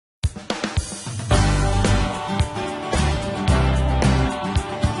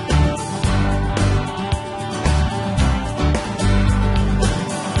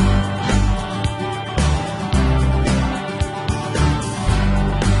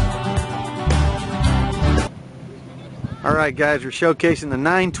Alright guys, we're showcasing the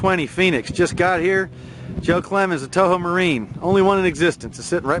 920 Phoenix. Just got here. Joe Clemens, a Toho Marine. Only one in existence. It's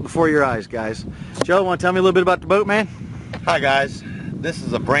sitting right before your eyes, guys. Joe, want to tell me a little bit about the boat, man? Hi guys, this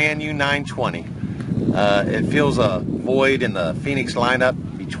is a brand new 920. It fills a void in the Phoenix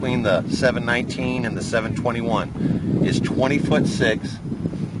lineup between the 719 and the 721. It's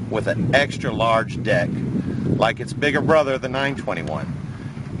 20'6" with an extra large deck, like its bigger brother, the 921.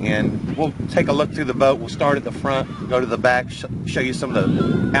 And we'll take a look through the boat. We'll start at the front, go to the back, show you some of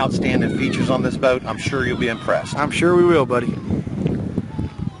the outstanding features on this boat. I'm sure you'll be impressed. I'm sure we will, buddy.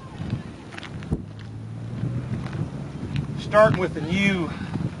 Starting with the new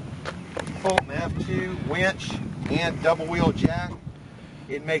Fulton F2 winch and double wheel jack.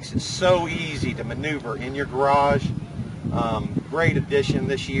 It makes it so easy to maneuver in your garage. Great addition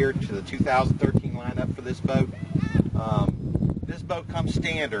this year to the 2013 lineup for this boat. This boat comes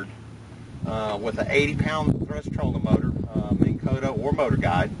standard with an 80-pound thrust trolling motor, Minn Kota or Motor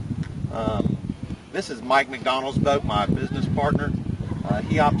Guide. This is Mike McDonald's boat, my business partner.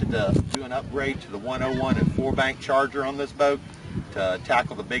 He opted to do an upgrade to the 101 and 4-bank charger on this boat to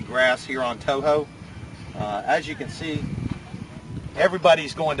tackle the big grass here on Toho. As you can see,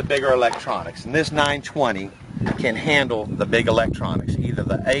 everybody's going to bigger electronics, and this 920 can handle the big electronics, either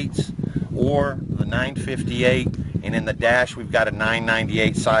the 8s or the 958, and in the dash we've got a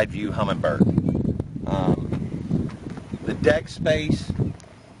 998 side view Humminbird. The deck space,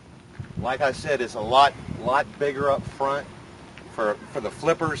 like I said, is a lot bigger up front. For the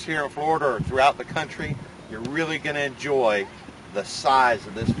flippers here in Florida or throughout the country, you're really going to enjoy the size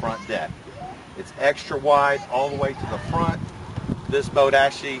of this front deck. It's extra wide all the way to the front. This boat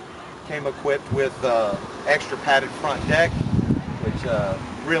actually came equipped with extra padded front deck, which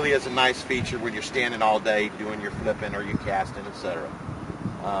really is a nice feature when you're standing all day doing your flipping or your casting, etc.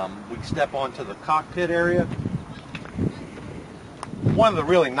 We can step onto the cockpit area. One of the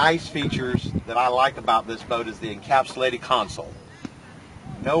really nice features that I like about this boat is the encapsulated console.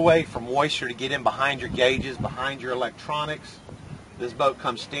 No way for moisture to get in behind your gauges, behind your electronics. This boat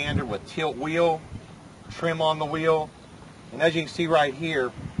comes standard with tilt wheel, trim on the wheel, and as you can see right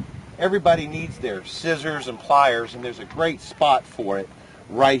here, everybody needs their scissors and pliers, and there's a great spot for it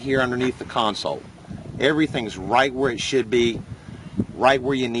right here underneath the console. Everything's right where it should be, right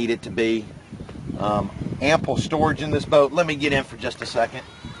where you need it to be. Ample storage in this boat. Let me get in for just a second.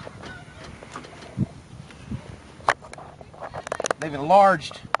 They've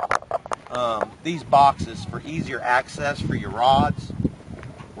enlarged these boxes for easier access for your rods,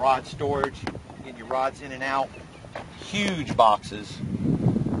 rod storage, get your rods in and out. Huge boxes.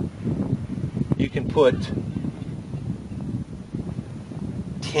 You can put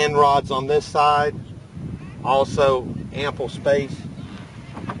 10 rods on this side. Also ample space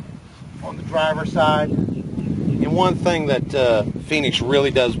on the driver's side. And one thing that Phoenix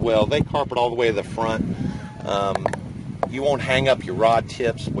really does well, they carpet all the way to the front. You won't hang up your rod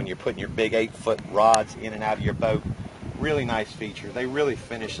tips when you're putting your big 8-foot rods in and out of your boat. Really nice feature. They really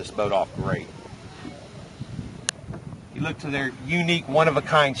finish this boat off great. You look to their unique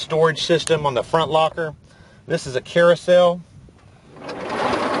one-of-a-kind storage system on the front locker. This is a carousel.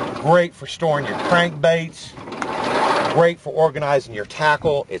 Great for storing your crankbaits. Great for organizing your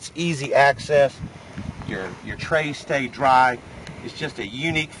tackle. It's easy access. Your trays stay dry. It's just a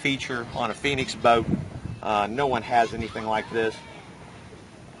unique feature on a Phoenix boat. No one has anything like this.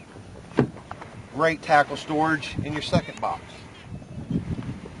 Great tackle storage in your second box.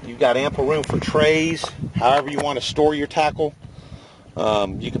 You've got ample room for trays, however you want to store your tackle.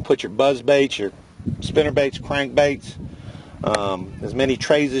 You can put your buzz baits, your spinner baits, crankbaits, as many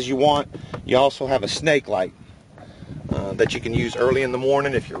trays as you want. You also have a snake light that you can use early in the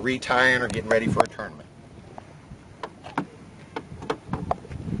morning if you're retying or getting ready for a tournament.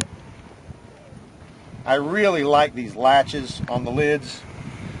 I really like these latches on the lids.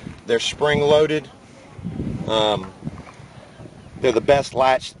 They're spring loaded. They're the best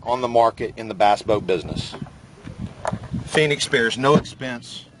latch on the market in the bass boat business. Phoenix spares no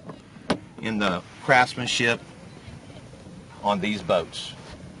expense in the craftsmanship on these boats.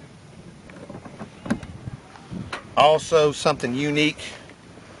 Also, something unique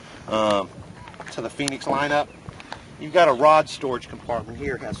to the Phoenix lineup, you've got a rod storage compartment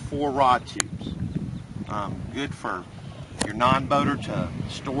here. It has 4 rod tubes. Good for your non-boater to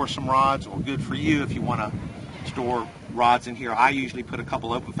store some rods, or good for you if you want to store rods in here. I usually put a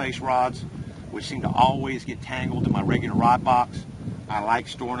couple open face rods, which seem to always get tangled in my regular rod box. I like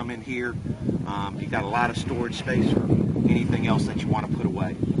storing them in here. You've got a lot of storage space for anything else that you want to put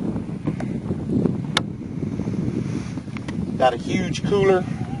away. Got a huge cooler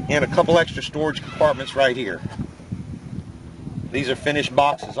and a couple extra storage compartments right here. These are finished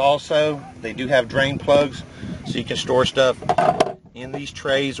boxes also. They do have drain plugs, so you can store stuff in these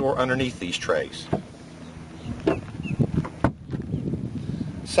trays or underneath these trays.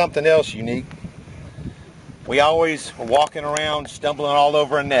 Something else unique. We always are walking around stumbling all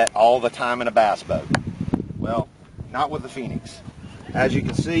over a net all the time in a bass boat. Well, not with the Phoenix. As you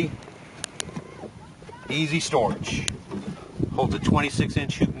can see, easy storage. Holds a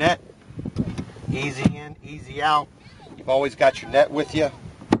 26-inch hoop net. Easy in, easy out. You've always got your net with you.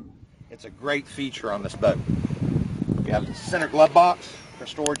 It's a great feature on this boat. You have the center glove box for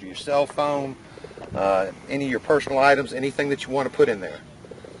storage of your cell phone, any of your personal items, anything that you want to put in there.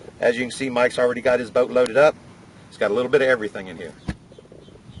 As you can see, Mike's already got his boat loaded up. It's got a little bit of everything in here.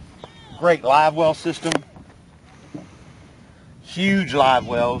 Great live well system. Huge live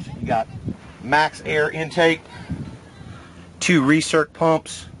wells. You got max air intake, 2 recirc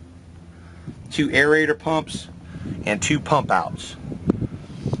pumps, 2 aerator pumps, and 2 pump outs.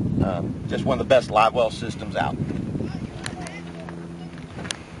 Just one of the best live well systems out.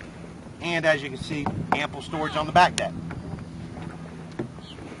 And as you can see, ample storage on the back deck.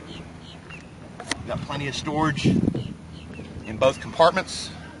 Got plenty of storage in both compartments.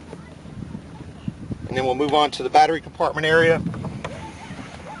 And then we'll move on to the battery compartment area.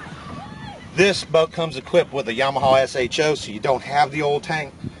 This boat comes equipped with a Yamaha SHO, so you don't have the oil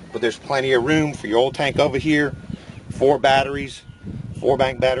tank, but there's plenty of room for your oil tank over here, 4 batteries,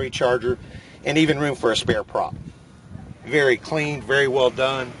 4-bank battery charger, and even room for a spare prop. Very clean, very well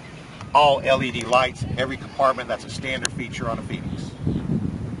done. All LED lights in every compartment. That's a standard feature on a Phoenix.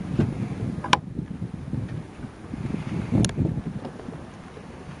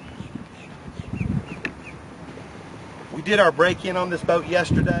 We did our break-in on this boat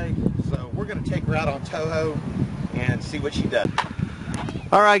yesterday, so we're going to take her out on Toho and see what she does.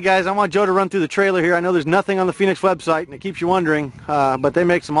 All right, guys, I want Joe to run through the trailer here. I know there's nothing on the Phoenix website, and it keeps you wondering, but they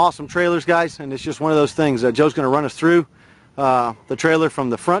make some awesome trailers, guys, and it's just one of those things. Joe's going to run us through the trailer from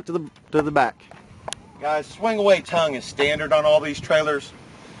the front to the back. Guys, swing-away tongue is standard on all these trailers.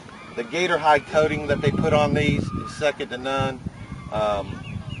 The gator hide coating that they put on these is second to none.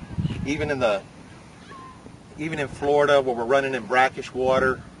 Even in Florida, where we're running in brackish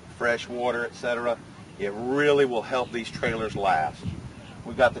water, fresh water, etc., it really will help these trailers last.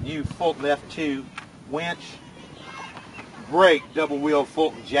 We've got the new Fulton F2 winch, great double-wheel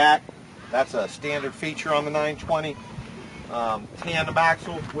Fulton jack. That's a standard feature on the 920. Tandem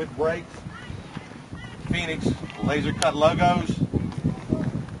axle with brakes. Phoenix laser cut logos.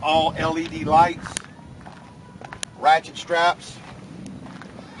 All LED lights. Ratchet straps.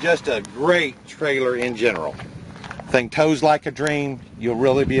 Just a great trailer in general. Thing tows like a dream. You'll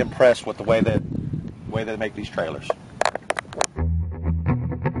really be impressed with the way they make these trailers.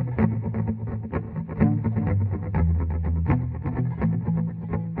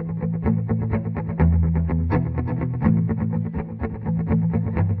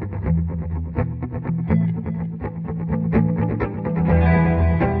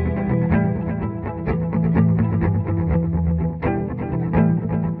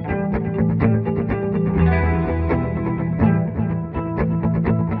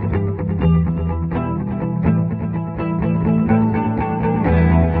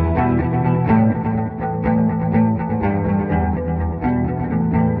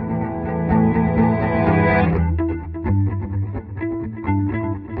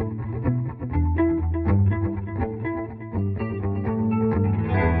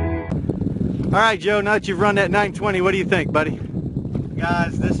 All right, Joe, now that you've run that 920, what do you think, buddy?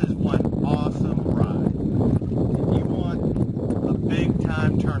 Guys, this is one awesome ride. If you want a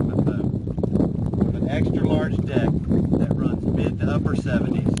big-time tournament boat with an extra large deck that runs mid to upper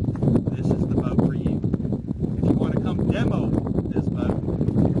 70s, this is the boat for you. If you want to come demo this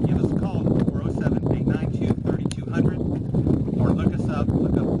boat, give us a call at 407-892-3200 or look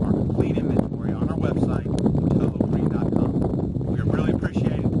up our complete inventory on our website, toho3.com. We really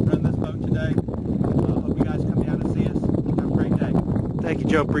appreciate running this boat today. Hope you guys come down and see us. Have a great day. Thank you,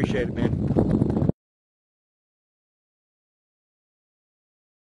 Joe. Appreciate it, man.